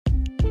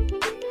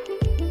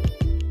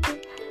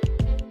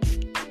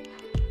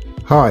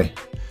Hi,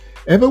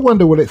 ever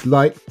wonder what it's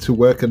like to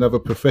work another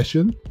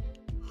profession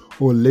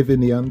or live in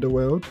the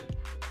underworld?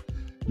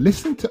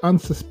 Listen to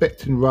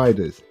unsuspecting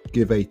riders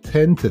give a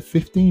 10 to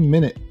 15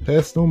 minute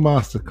personal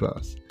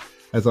masterclass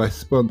as I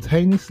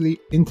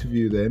spontaneously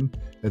interview them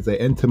as they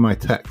enter my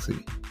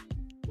taxi.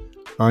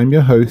 I'm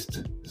your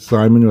host,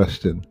 Simon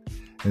Rushton,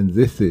 and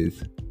this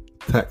is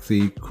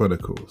Taxi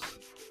Chronicles.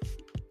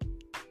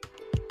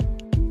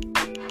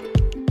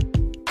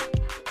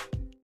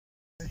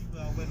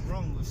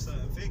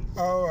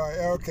 All right,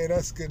 okay,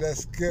 that's good.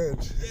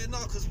 Yeah, no,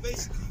 because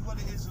basically what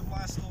it is with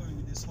my story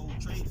with this whole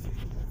trade thing,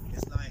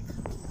 it's like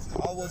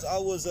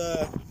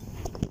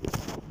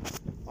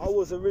I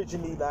was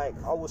originally like,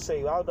 I would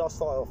say, how did I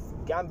start off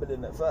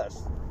gambling at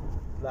first?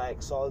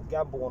 Like, so I would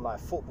gamble on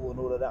like football and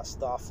all of that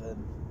stuff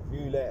and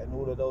roulette and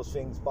all of those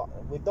things.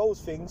 But with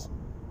those things,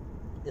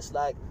 it's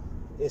like,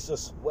 it's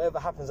just whatever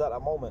happens at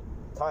that moment,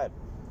 time.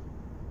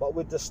 But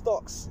with the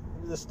stocks,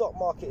 the stock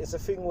market is a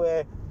thing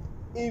where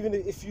even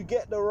if you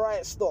get the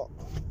right stock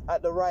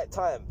at the right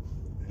time,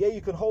 yeah,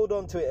 you can hold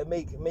on to it and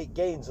make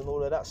gains and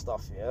all of that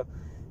stuff, yeah.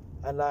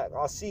 And like,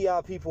 I see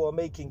how people are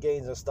making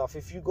gains and stuff.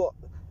 If you got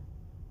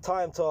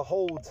time to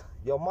hold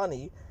your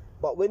money,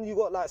 but when you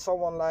got like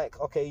someone like,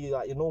 okay, you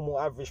like your normal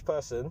average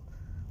person,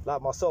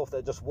 like myself,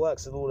 that just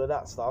works and all of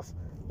that stuff,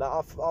 like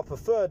I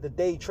prefer the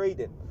day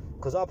trading,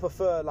 because I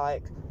prefer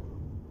like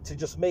to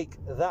just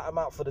make that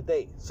amount for the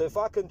day. So if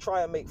I can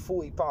try and make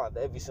 £40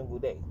 every single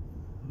day,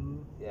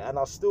 yeah, and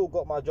I still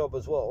got my job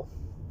as well,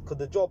 because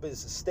the job is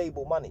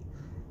stable money.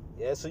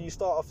 Yeah, so you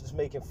start off just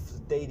making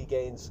daily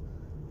gains,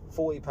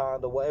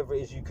 £40 or whatever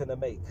it is you can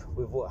make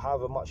with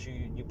however much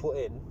you put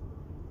in.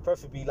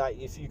 Preferably, like,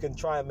 if you can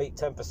try and make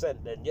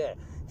 10%, then yeah.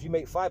 If you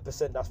make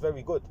 5%, that's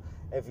very good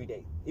every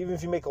day. Even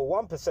if you make a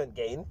 1%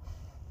 gain,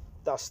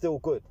 that's still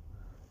good.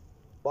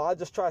 But I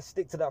just try to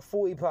stick to that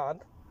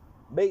 £40,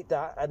 make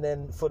that, and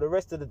then for the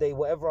rest of the day,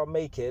 whatever I'm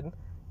making,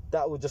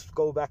 that will just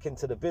go back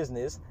into the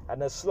business,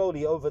 and then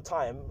slowly over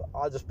time,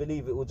 I just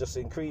believe it will just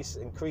increase.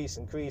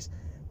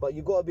 But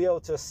you got to be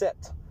able to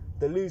accept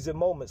the losing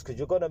moments, because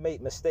you're going to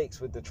make mistakes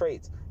with the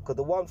trades. Because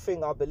the one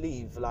thing I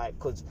believe, like,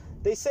 because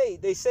they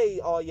say,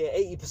 oh yeah,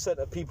 80%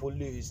 of people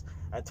lose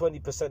and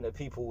 20% of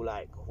people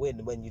like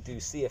win when you do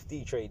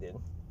CFD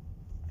trading.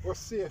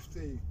 What's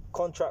CFD?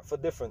 Contract for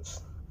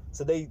difference.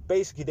 So they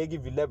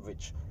give you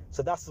leverage.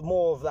 So that's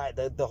more of like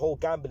the whole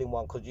gambling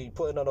one, because you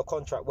put in on a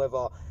contract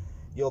whether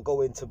you're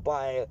going to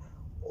buy,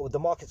 or the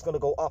market's going to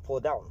go up or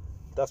down.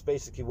 That's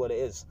basically what it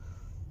is.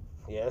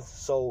 Yeah,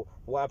 so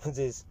what happens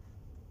is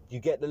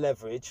you get the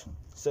leverage.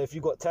 So if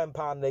you got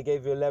 £10, they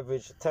gave you a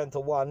leverage 10 to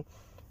 1,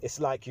 it's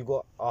like you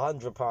got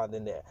 £100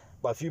 in there.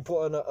 But if you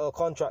put on a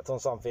contract on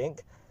something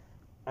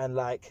and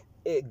like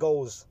it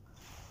goes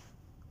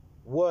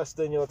worse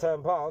than your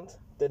 £10,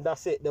 then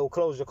that's it. They'll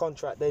close your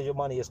contract. There's your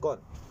money. It's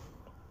gone.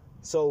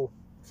 So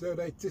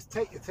they just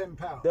take your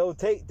 £10. They'll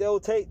take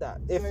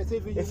that. So it's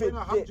either you win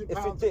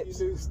 £100 or you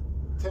lose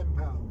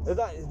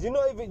 £10. You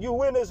know, if you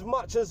win as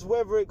much as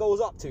whether it goes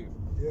up to.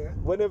 Yeah.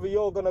 Whenever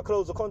you're gonna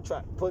close a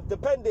contract, but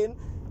depending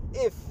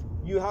if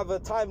you have a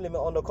time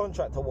limit on the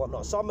contract or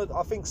whatnot.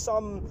 I think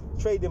some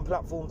trading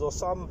platforms or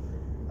some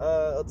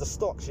the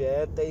stocks,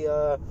 yeah, they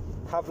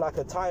have like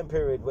a time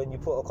period when you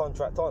put a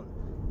contract on,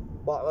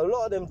 but a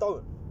lot of them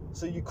don't.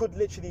 So you could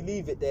literally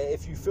leave it there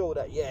if you feel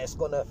that, yeah, it's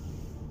gonna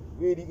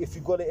really, if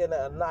you got it in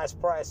at a nice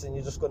price and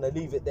you're just gonna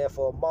leave it there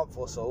for a month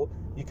or so,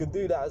 you can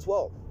do that as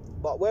well.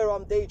 But where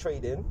I'm day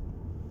trading,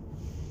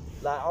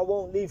 like, I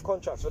won't leave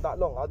contracts for that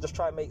long. I'll just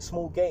try and make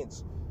small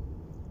gains,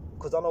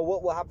 because I know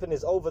what will happen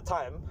is over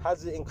time,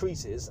 as it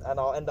increases and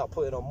I'll end up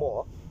putting on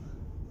more,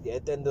 yeah,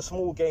 then the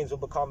small gains will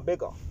become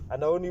bigger.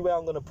 And the only way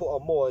I'm going to put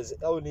on more is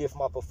only if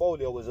my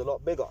portfolio was a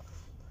lot bigger.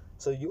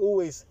 So you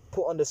always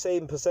put on the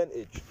same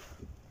percentage.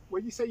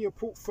 When you say your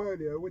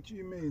portfolio, what do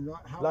you mean?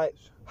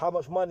 How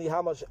much money,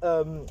 how much,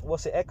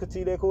 what's it,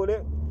 equity they call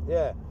it?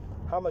 Yeah,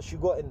 how much you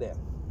got in there.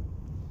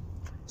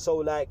 So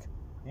like,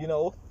 you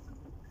know,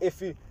 if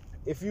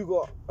you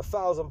got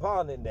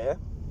 £1,000 in there,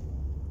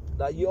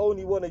 like, you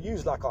only want to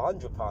use like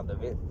 £100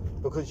 of it,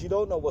 because you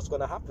don't know what's going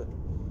to happen.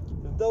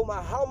 It don't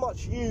matter how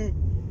much you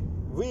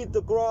read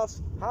the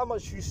graphs, how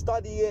much you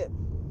study it,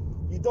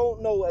 you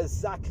don't know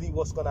exactly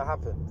what's going to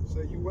happen.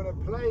 So you want to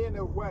play in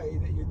a way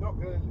that you're not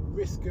going to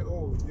risk it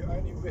all. You're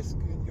only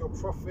risking your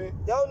profit.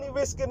 You're only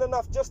risking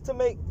enough just to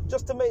make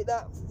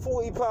that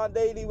 £40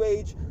 daily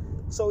wage.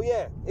 So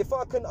yeah, if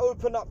I can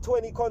open up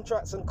 20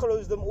 contracts and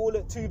close them all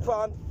at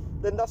 £2,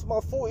 then that's my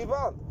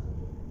 £40.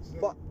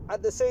 But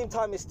at the same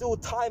time, it's still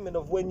timing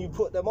of when you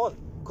put them on,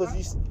 because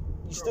you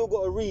still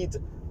got to read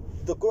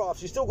the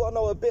graphs. You still got to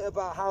know a bit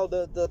about how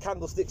the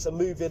candlesticks are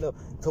moving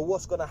to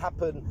what's going to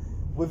happen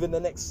within the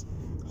next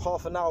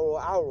half an hour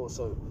or hour or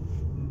so.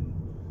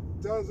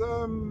 Does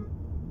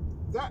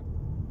that,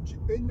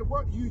 in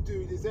what you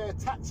do, is there a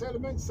tax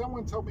element?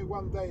 Someone told me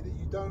one day that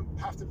you don't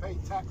have to pay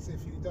tax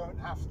if you don't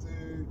have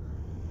to.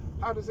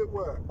 How does it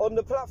work? On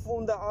the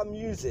platform that I'm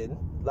using,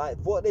 like,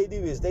 what they do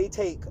is they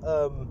take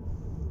a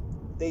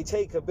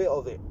bit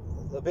of it,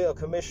 a bit of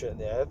commission,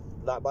 yeah,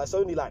 like, but it's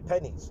only like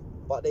pennies.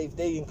 but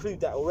they include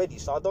that already.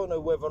 So I don't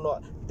know whether or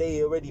not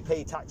they already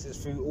pay taxes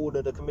through all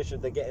of the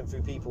commissions they're getting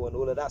through people and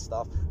all of that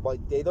stuff, but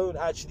they don't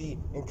actually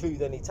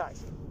include any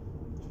tax.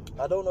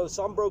 I don't know,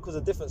 some brokers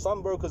are different.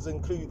 Some brokers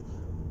include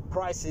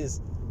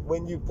prices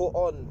when you put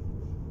on,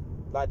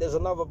 like there's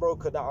another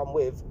broker that I'm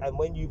with, and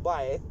when you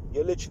buy,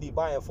 you're literally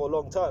buying for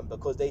long term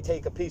because they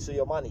take a piece of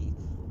your money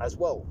as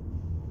well.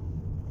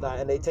 Like,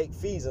 and they take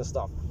fees and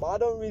stuff. But I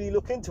don't really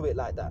look into it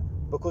like that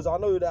because I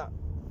know that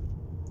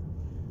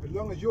As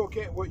long as you're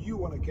getting what you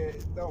want to get,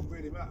 it don't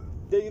really matter.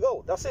 there you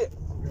go, that's it.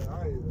 Yeah,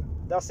 I hear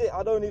that. That's it.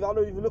 I don't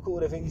even look at all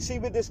the things. You see,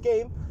 with this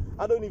game,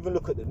 I don't even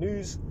look at the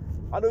news.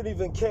 I don't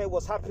even care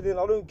what's happening.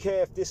 I don't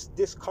care if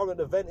this current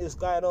event is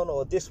going on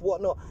or this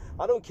whatnot.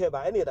 I don't care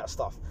about any of that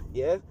stuff.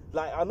 Yeah,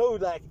 like I know,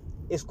 like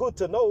it's good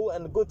to know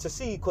and good to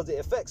see because it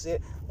affects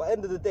it. But at the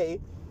end of the day,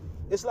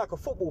 it's like a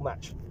football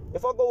match.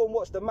 If I go and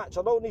watch the match,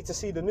 I don't need to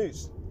see the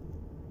news.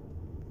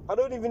 I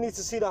don't even need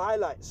to see the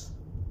highlights.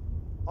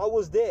 I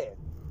was there.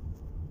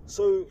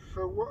 So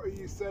what are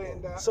you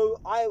saying that? So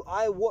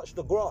I watch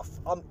the graph.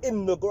 I'm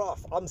in the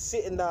graph. I'm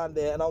sitting down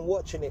there and I'm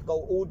watching it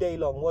go all day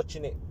long,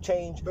 watching it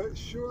change. But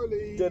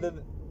surely,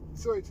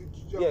 sorry to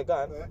jump yeah, go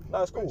on. there.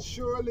 That's cool. But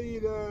surely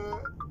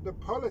the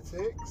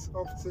politics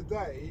of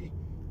today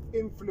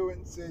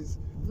influences.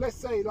 Let's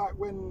say like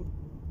when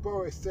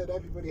Boris said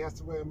everybody has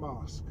to wear a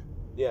mask.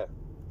 Yeah.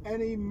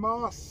 Any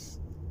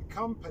mask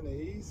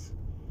companies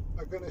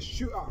are going to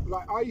shoot up.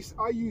 Like I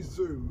use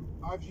Zoom.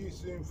 I've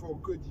used Zoom for a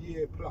good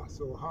year plus,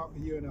 or a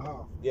year and a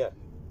half. Yeah.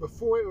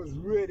 Before it was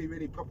really,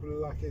 really popular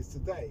like it is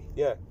today.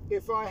 Yeah.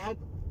 I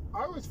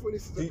always thought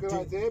this is a good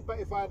idea, but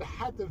if I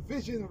had the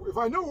vision, if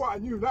I know what I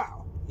knew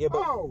now. Yeah,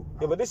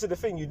 but this is the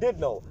thing you did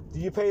know. Do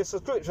you pay a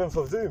subscription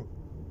for Zoom?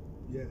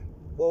 Yeah.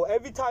 Well,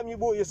 every time you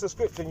bought your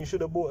subscription, you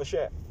should have bought a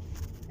share.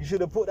 You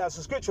should have put that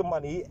subscription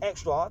money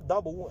extra,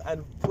 double,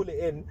 and pull it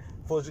in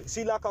for.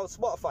 See, like on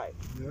Spotify.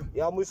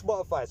 Yeah, I'm with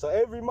Spotify. So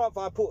every month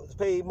I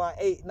pay my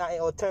 £8,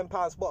 £9 or £10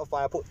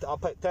 Spotify. I put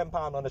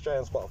 £10 on the share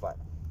on Spotify.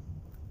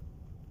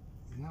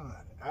 Yeah,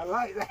 I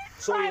like that.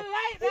 So I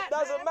like that. It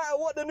doesn't matter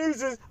what the news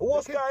is,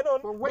 what's going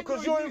on,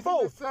 because you're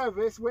involved.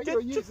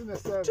 You're using the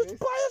service,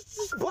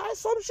 just buy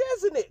some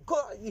shares in it.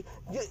 Cause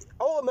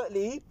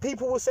ultimately,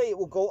 people will say it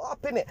will go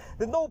up in it.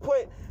 There's no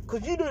point,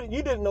 because you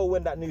didn't know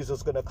when that news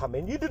was going to come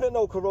in. You didn't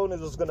know Corona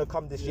was going to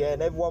come this year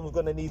and everyone was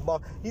going to need more.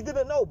 You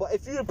didn't know. But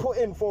if you put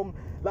in from,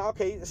 like,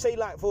 okay, say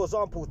like for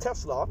example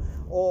Tesla,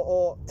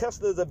 or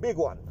Tesla's a big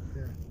one.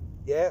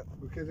 Yeah.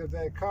 Because of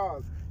their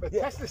cars. But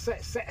Tesla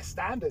set a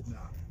standard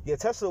now. Yeah,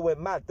 Tesla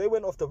went mad. They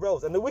went off the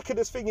rails. And the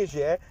wickedest thing is,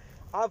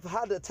 I've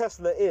had a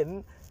Tesla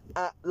in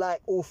at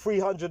like all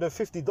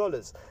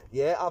 $350.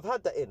 Yeah, I've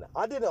had that in.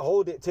 I didn't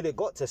hold it till it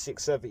got to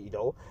 670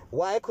 though.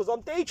 Why? Because I'm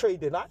day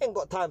trading. I ain't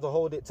got time to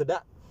hold it to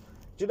that.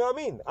 Do you know what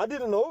I mean? I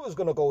didn't know it was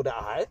going to go that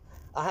high.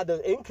 I had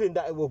an inkling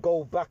that it will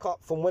go back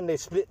up from when they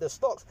split the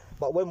stocks.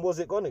 But when was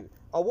it going to?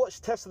 I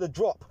watched Tesla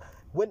drop.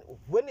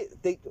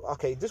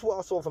 Okay, this is what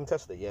I saw from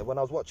Tesla, when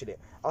I was watching it.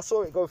 I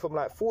saw it go from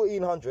like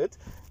 1400,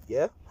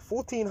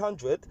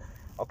 1400,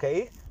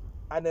 okay,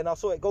 and then I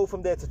saw it go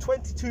from there to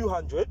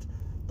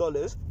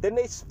 $2,200. Then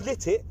they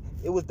split it.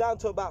 It was down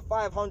to about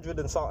 500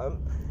 and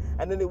something,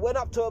 and then it went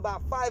up to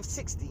about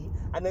 560,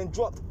 and then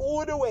dropped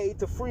all the way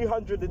to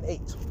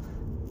 308.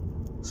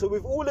 So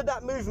with all of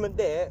that movement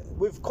there,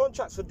 with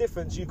contracts for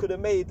difference, you could have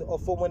made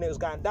from when it was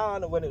going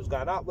down and when it was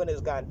going up, when it was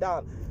going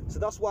down. So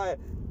that's why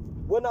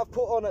when I've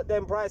put on at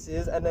them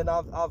prices and then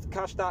I've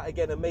cashed out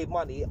again and made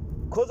money,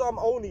 because I'm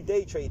only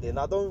day trading,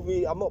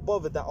 I'm not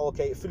bothered that,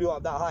 okay, it flew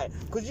up that high.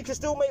 Because you can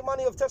still make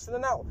money off Tesla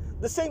now.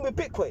 The same with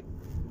Bitcoin.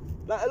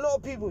 Like a lot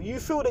of people, you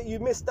feel that you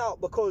missed out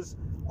because,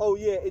 oh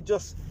yeah, it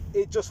just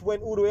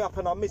went all the way up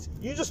and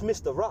you just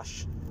missed the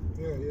rush.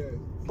 Yeah.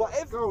 But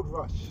gold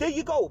rush. There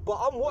you go. But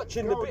I'm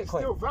watching the Bitcoin. It's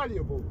still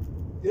valuable.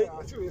 Yeah,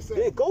 I see what you're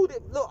saying. Yeah, gold.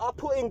 Look, I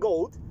put in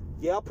gold.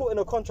 Yeah, I put in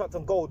a contract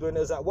on gold when it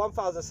was at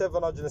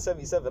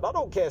 1,777. I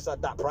don't care if it's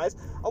at that price.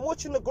 I'm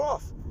watching the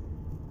graph.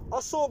 I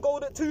saw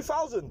gold at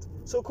 2,000.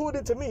 So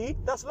according to me,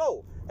 that's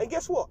low. And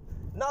guess what?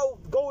 Now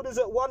gold is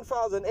at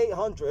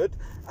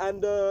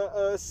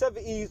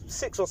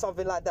 1,876 or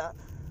something like that.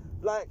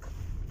 Like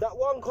that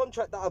one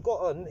contract that I got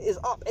on is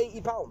up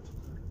 £80.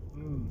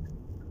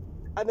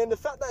 And then the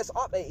fact that it's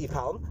up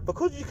 £80,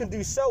 because you can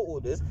do sell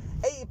orders,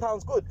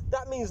 £80 good.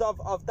 That means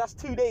that's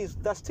 2 days.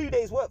 That's 2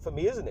 days work for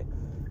me, isn't it?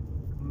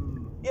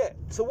 Yeah.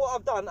 So what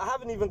I've done, I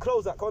haven't even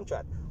closed that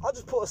contract. I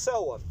just put a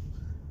sell on.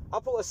 I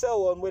put a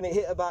sell on when it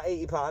hit about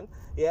 £80.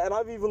 Yeah, and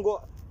I even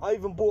bought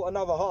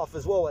another half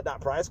as well at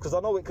that price because I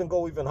know it can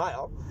go even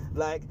higher.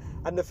 Like,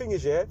 and the thing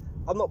is,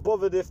 I'm not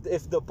bothered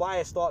if the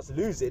buyer starts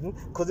losing,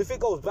 because if it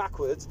goes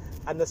backwards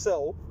and the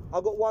sell,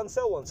 I got one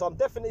sell on, so I'm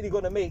definitely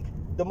going to make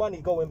the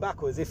money going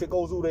backwards if it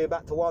goes all the way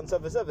back to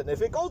 177.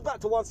 If it goes back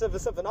to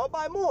 177, I'll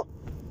buy more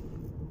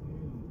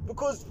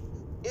because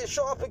it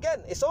shot up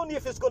again. It's only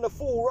if it's going to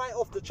fall right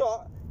off the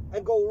chart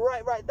and go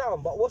right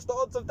down. But what's the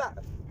odds of that?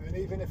 And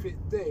even if it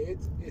did,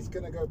 it's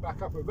going to go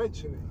back up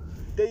eventually.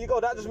 There you go.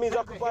 That just means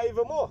I could buy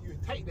even more. You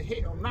take the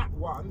hit on that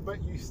one,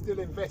 but you still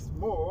invest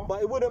more.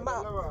 But it wouldn't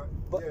on the matter. lower-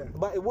 yeah.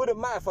 But it wouldn't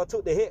matter if I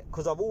took the hit,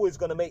 because I'm always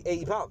going to make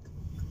 £80.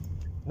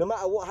 No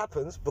matter what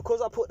happens, because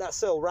I put that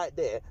sell right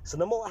there. So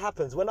no matter what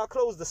happens, when I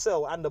close the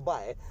sell and the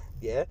buy,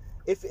 yeah,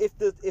 if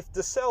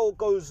the sell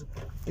goes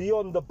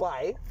beyond the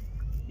buy,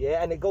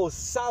 yeah, and it goes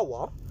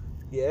sour,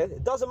 yeah,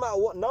 it doesn't matter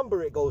what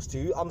number it goes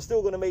to, I'm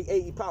still going to make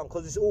 £80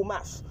 because it's all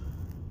maths.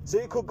 So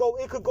it could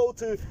go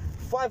to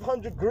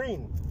 500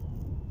 green,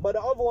 but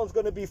the other one's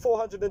going to be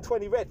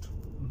 420 red.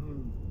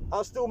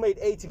 I still made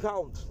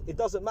 £80. It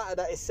doesn't matter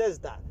that it says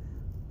that.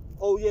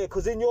 Oh yeah,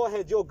 because in your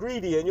head you're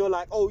greedy and you're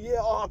like, oh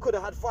yeah, I could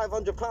have had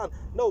 £500.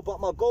 No, but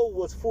my goal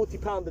was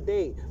 £40 a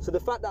day. So the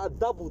fact that I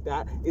doubled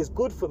that is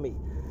good for me.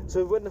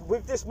 So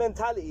with this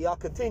mentality I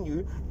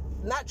continue,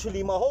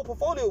 naturally my whole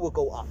portfolio will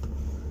go up.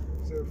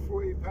 So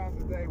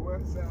 £40 a day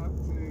works out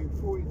to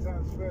 40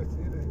 times 30,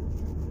 isn't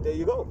it? There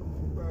you go.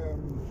 Yeah.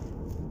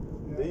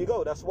 There you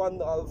go. That's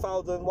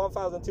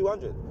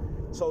 1,200.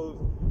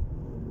 So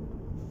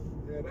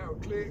yeah, that'll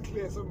clear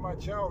some of my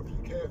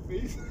childcare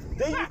fees.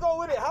 there you go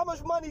with it. How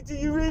much money do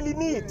you really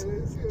need?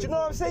 Do you know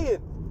what I'm saying?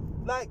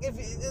 Like, if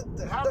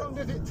how long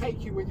does it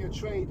take you when you're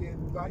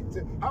trading? Like,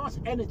 how much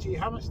energy,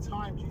 how much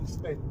time do you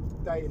spend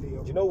daily?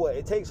 Do you know what?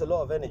 It takes a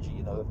lot of energy,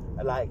 you know.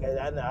 And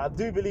I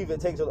do believe it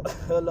takes a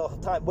lot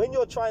of time. When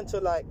you're trying to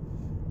like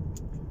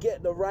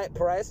get the right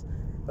price,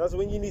 that's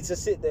when you need to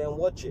sit there and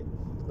watch it.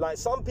 Like,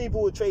 some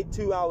people will trade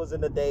 2 hours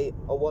in a day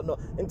or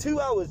whatnot. In 2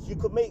 hours, you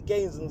could make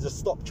gains and just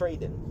stop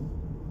trading.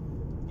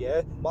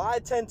 Yeah, but I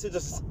tend to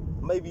just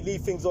maybe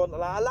leave things on.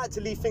 Like, I like to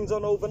leave things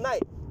on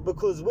overnight,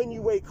 because when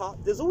you wake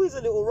up, there's always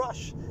a little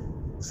rush.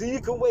 So you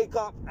can wake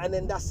up and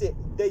then that's it.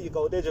 There you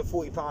go. There's your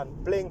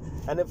 £40, bling.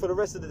 And then for the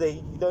rest of the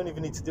day, you don't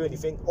even need to do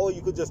anything. Or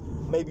you could just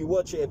maybe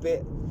watch it a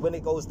bit. When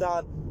it goes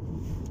down,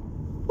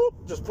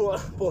 boop, just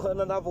put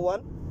on another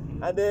one,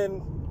 and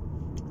then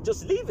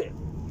just leave it.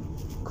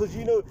 Because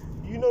you know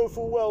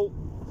full well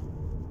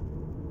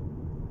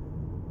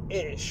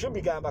it should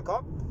be going back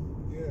up.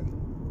 Yeah.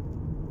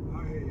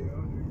 I hear you.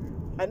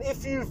 And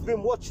if you've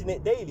been watching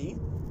it daily,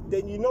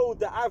 then you know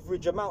the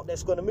average amount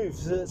that's going to move.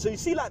 So you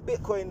see, like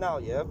Bitcoin now,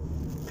 yeah,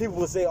 people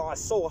will say, oh,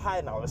 it's so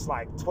high now, it's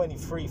like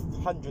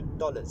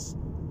 $2,300.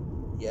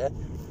 Yeah,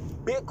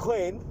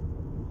 Bitcoin,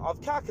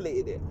 I've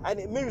calculated it, and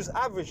it moves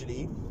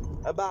averagely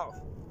about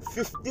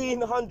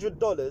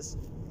 $1,500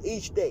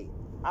 each day,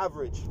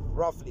 average,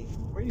 roughly.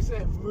 When you say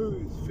it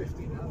moves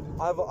 1,500,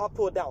 Either up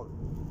or down.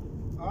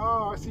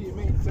 oh, I see what you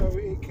mean. So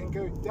it can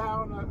go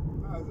down at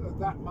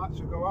that much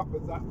or go up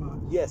at that much.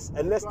 Yes,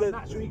 unless It's like the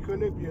natural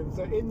equilibrium.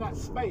 So in that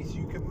space,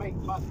 you can make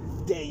money.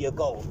 there you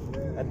go. Yeah.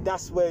 And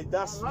that's where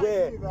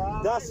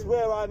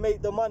I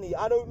make the money.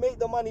 I don't make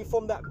the money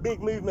from that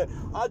big movement.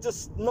 I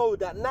just know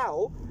that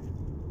now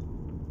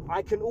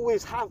I can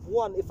always have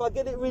one. If I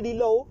get it really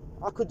low,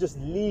 I could just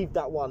leave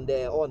that one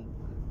there on.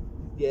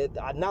 Yeah,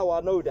 now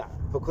I know that,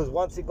 because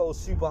once it goes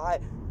super high,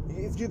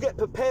 if you get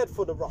prepared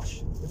for the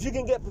rush, if you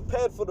can get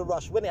prepared for the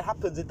rush, when it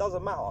happens, it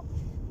doesn't matter.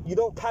 You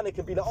don't panic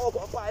and be like, oh, I've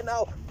got to buy it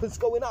now, it's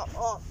going up.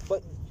 Oh,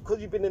 but because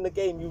you've been in the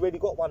game, you already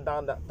got one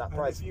down that And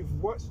price. if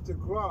you've watched the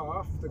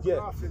graph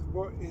is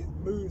what it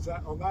moves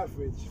at on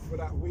average for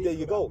that week. There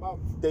you or go. that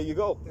month. There you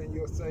go. Then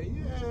you'll say,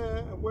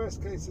 yeah,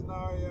 worst case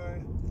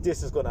scenario.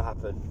 This is gonna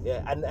happen.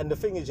 Yeah, and the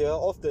thing is, yeah,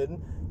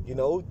 often, you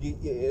know,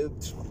 it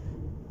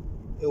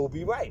will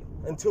be right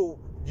until,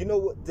 you know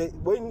what,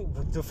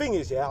 the thing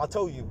is, yeah, I'll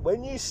tell you,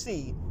 when you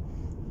see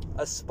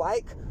a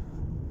spike,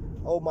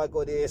 oh my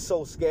God, it is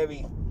so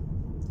scary.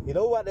 You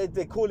know what,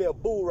 they call it a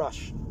bull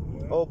rush.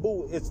 Yeah. Or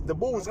bull, it's the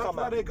bulls That's come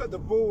why out. they got the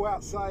bull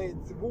outside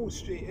Wall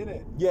Street,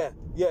 innit? Yeah,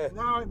 yeah.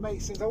 Now it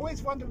makes sense. I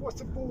always wondered what's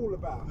the bull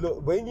about.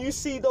 Look, when you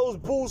see those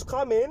bulls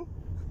come in,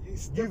 You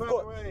step you've out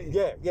got, the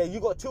way. yeah, you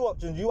got two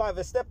options. You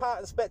either step out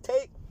and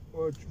spectate,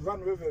 Or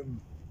run with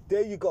him.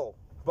 there you go.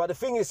 But the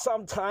thing is,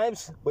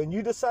 sometimes when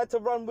you decide to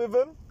run with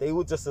them, they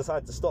will just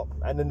decide to stop,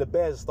 and then the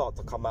bears start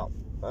to come out,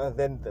 and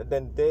then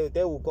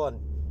they're all gone.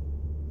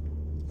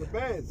 The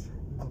bears.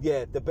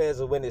 Yeah, the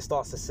bears are when it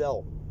starts to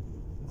sell.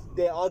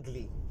 They're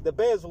ugly. The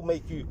bears will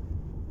make you.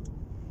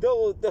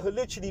 They'll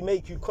literally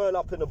make you curl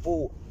up in a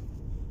ball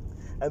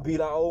and be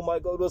like, oh my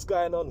God, what's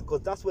going on?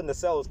 Because that's when the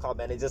cells come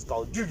and they just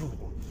go,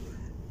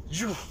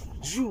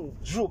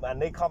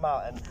 and they come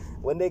out. And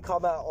when they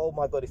come out, oh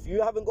my God, if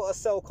you haven't got a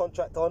sell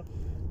contract on,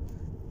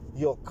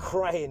 you're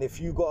crying. If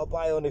you got a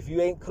buy on, if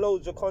you ain't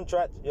closed your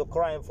contract, you're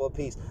crying for a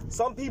piece.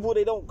 Some people,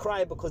 they don't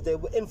cry because they're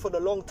in for the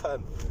long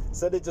term,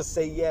 so they just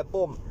say, yeah,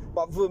 boom.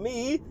 But for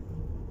me,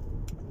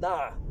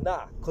 nah,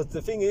 because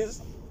the thing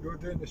is, You're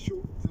doing the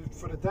short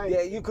for the day.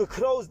 yeah, you could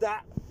close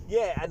that,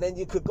 yeah, and then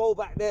you could go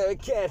back there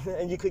again,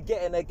 and you could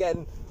get in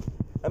again.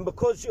 And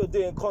because you're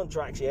doing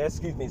contracts, yeah,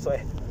 excuse me,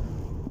 sorry.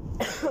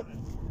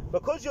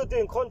 Because you're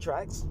doing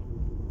contracts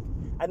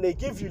and they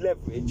give you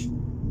leverage,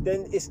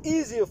 then it's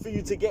easier for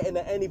you to get in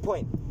at any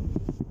point.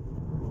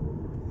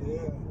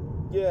 Yeah.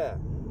 Yeah.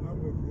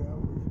 I'm with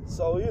you.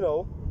 So, you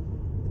know,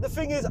 the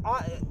thing is,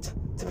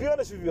 to be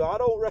honest with you, I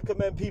don't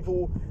recommend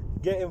people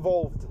get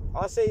involved.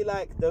 I say,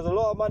 like, there's a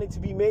lot of money to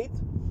be made,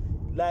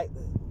 like,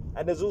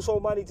 and there's also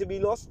money to be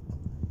lost.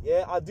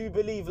 Yeah, I do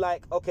believe,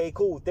 like, okay,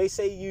 cool, they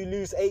say you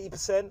lose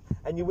 80%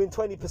 and you win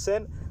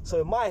 20%.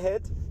 So in my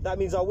head, that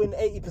means I win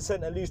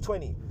 80% and lose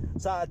 20.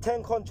 So out of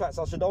 10 contracts,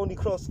 I should only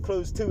close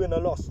 2 in a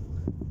loss.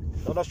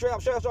 No, straight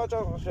up.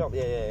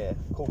 Yeah.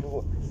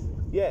 Cool.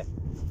 Yeah.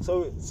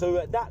 So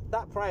at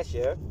that price,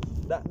 yeah,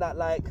 that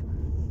like,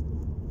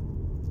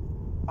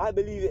 I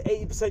believe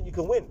 80% you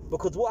can win.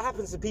 Because what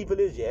happens to people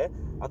is, yeah,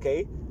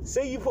 okay,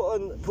 say you put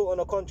on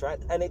a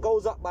contract and it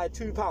goes up by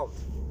 £2.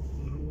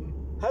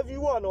 Mm-hmm. Have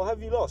you won or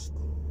have you lost?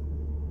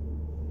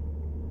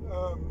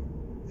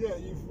 Yeah,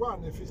 you've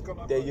won if it's gone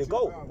up. There by you £2.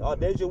 go. Oh,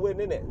 there's your win,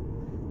 innit?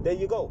 There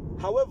you go.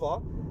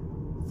 However,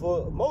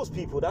 for most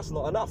people, that's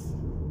not enough.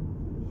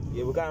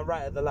 Yeah, we're going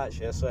right at the lights,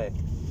 yeah, I swear.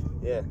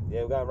 Yeah,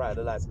 we're going right at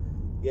the lights.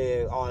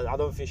 Yeah. Oh, I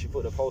don't think you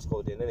put the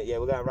postcode in, innit? Yeah,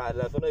 we're going right at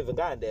the lights. We're not even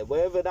going there.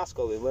 Wherever that's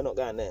going, we're not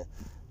going there.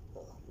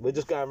 We're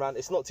just going around.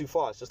 It's not too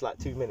far. It's just like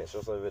 2 minutes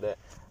just over there.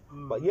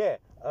 But yeah.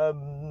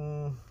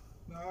 No,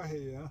 I hear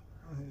you.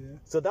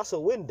 So that's a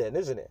win then,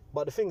 isn't it?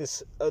 But the thing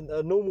is,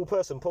 a normal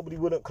person probably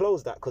wouldn't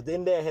close that because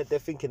in their head they're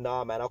thinking,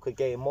 nah, man, I could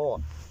gain more.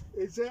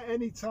 Is there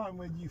any time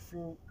when you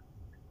thought,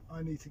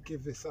 I need to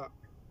give this up?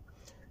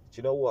 Do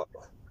you know what?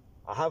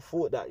 I have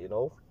thought that, you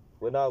know,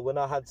 when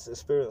I had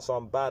experienced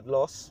some bad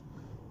loss,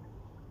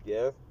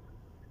 yeah,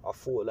 I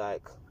thought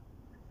like,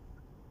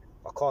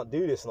 I can't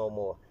do this no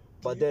more.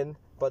 But then,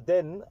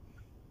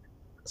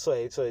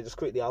 sorry, just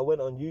quickly, I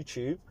went on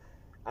YouTube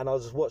and I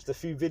just watched a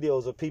few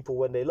videos of people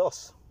when they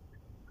lost.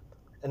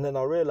 And then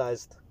I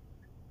realised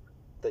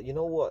that, you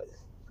know what?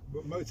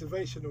 But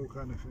motivational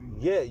kind of thing.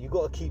 Yeah, you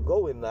got to keep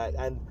going, like,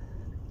 and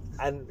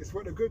it's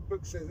what the good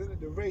book says, isn't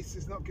it? The race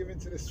is not given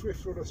to the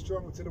swift or the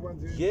strong, but to the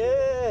ones who...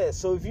 Yeah,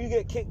 so if you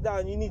get kicked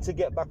down, you need to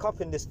get back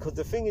up in this, because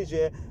the thing is,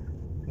 yeah,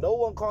 no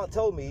one can't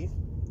tell me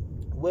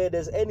where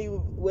there's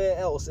anywhere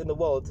else in the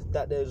world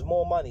that there's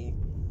more money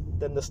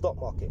than the stock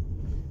market.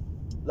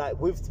 Like,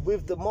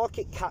 with the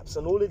market caps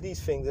and all of these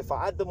things, if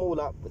I add them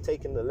all up, we're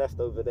taking the left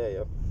over there,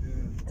 yeah?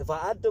 If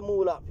I add them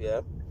all up, yeah,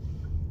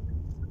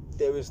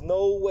 there is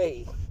no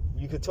way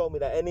you could tell me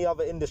that any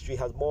other industry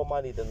has more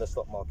money than the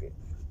stock market.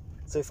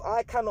 So if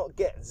I cannot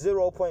get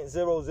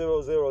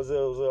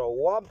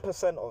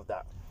 0.00001% of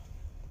that,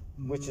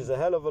 which is a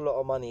hell of a lot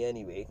of money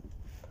anyway,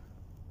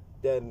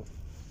 then,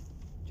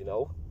 you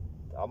know,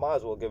 I might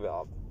as well give it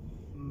up.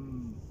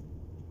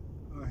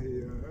 I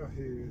hear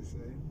you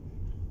saying.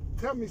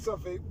 Tell me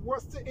something,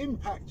 what's the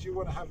impact you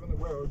want to have in the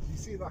world? Do you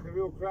seem like a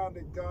real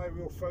grounded guy,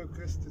 real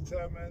focused,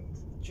 determined?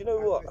 Do you know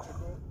what?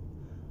 analytical?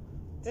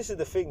 This is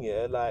the thing,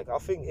 yeah, like, I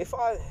think if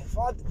I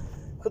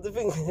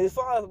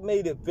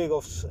made it big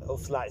of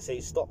like, say,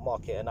 stock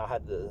market, and I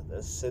had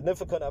a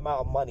significant amount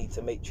of money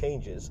to make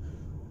changes,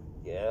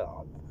 yeah,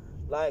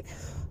 like,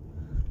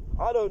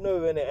 I don't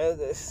know,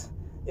 innit?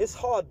 It's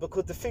hard,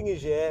 because the thing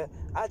is, yeah,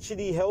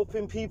 actually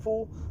helping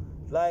people,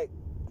 like,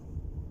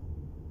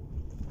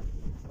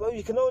 well,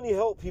 you can only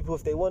help people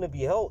if they want to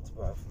be helped,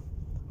 bruv.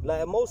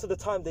 Like, most of the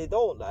time they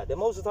don't, like,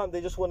 most of the time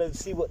they just want to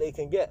see what they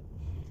can get.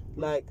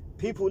 Like,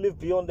 people live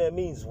beyond their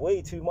means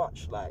way too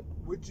much, like.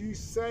 Would you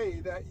say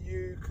that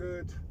you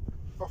could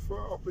offer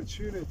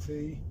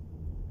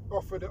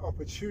the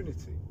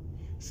opportunity?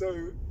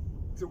 So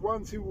the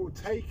ones who will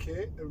take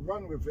it and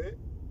run with it,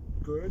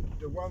 good.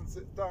 The ones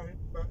that don't,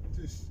 but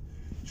just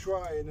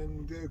try and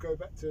then go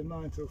back to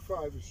 9 till 5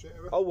 or shit.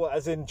 Oh, what,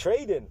 as in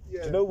trading?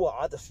 Yeah. Do you know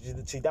what?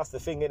 See, that's the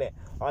thing, innit?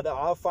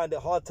 I find it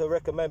hard to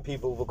recommend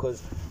people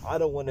because I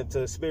don't want them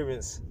to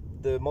experience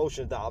the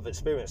emotions that I've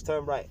experienced.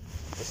 Turn right.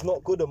 It's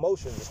not good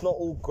emotions. It's not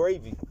all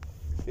gravy.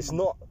 It's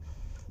not.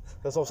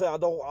 That's what I'm saying.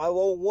 I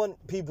won't want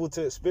people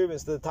to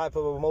experience the type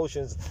of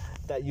emotions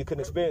that you can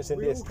experience in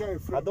this. We all go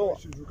through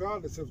emotions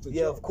regardless of the job.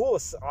 Yeah, of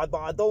course. But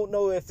I don't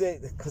know if they,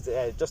 because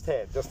just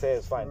hair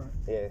is fine. Right.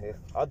 Yeah.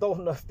 I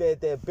don't know if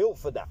they're built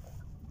for that.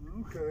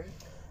 Okay.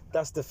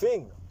 That's the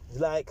thing.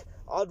 Like,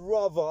 I'd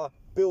rather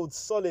build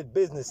solid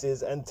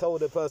businesses and tell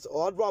the person,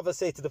 or I'd rather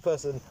say to the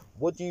person,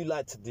 what do you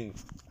like to do?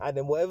 And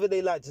then whatever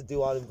they like to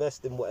do, I'll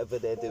invest in whatever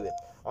they're doing.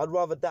 I'd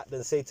rather that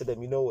than say to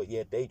them, you know what,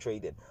 yeah, day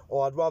trading.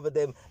 Or I'd rather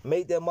them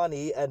make their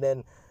money and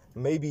then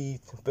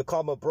maybe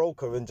become a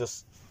broker and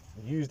just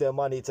use their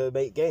money to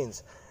make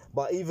gains.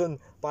 But even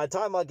by the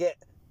time I get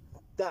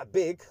that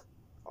big,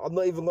 I'm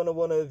not even going to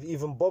want to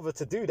even bother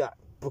to do that,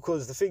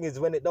 because the thing is,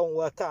 when it don't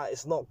work out,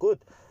 it's not good.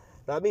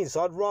 You know what I mean?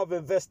 So I'd rather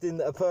invest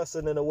in a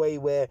person in a way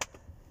where,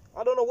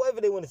 I don't know,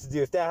 whatever they wanted to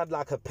do. If they had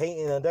like a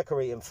painting and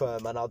decorating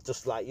firm, and I'll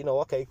just like, you know,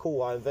 okay,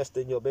 cool, I invest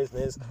in your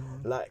business,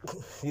 like,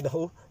 you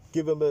know,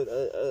 give them an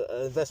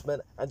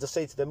investment and just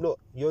say to them, look,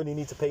 you only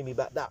need to pay me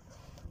back that.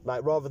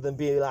 Like, rather than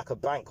being like a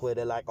bank where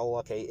they're like, oh,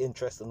 okay,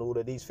 interest and all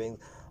of these things.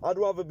 I'd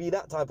rather be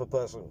that type of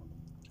person.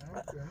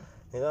 Okay.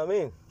 You know what I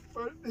mean?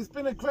 Well, it's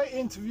been a great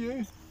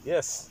interview.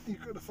 Yes. You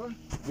got the phone?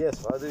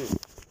 Yes, I do.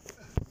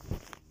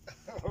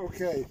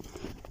 Okay.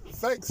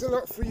 Thanks a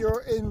lot for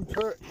your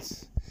input.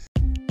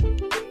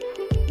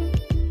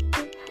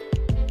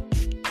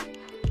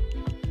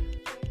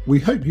 We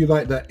hope you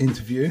liked that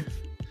interview.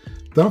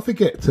 Don't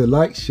forget to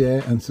like,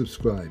 share and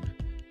subscribe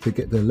to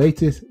get the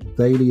latest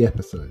daily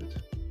episode.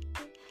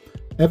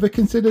 Ever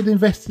considered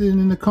investing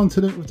in the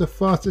continent with the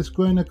fastest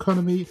growing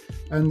economy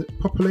and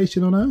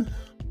population on Earth?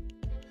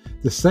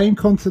 The same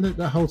continent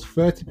that holds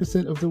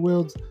 30% of the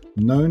world's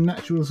known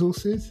natural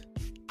resources?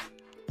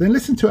 Then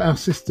listen to our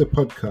sister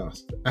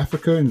podcast,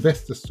 Africa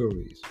Investor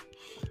Stories,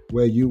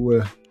 where you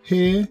will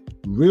hear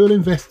real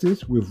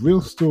investors with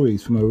real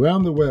stories from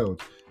around the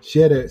world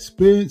share their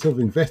experience of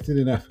investing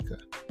in Africa.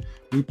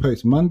 We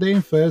post Monday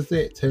and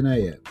Thursday at 10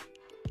 a.m.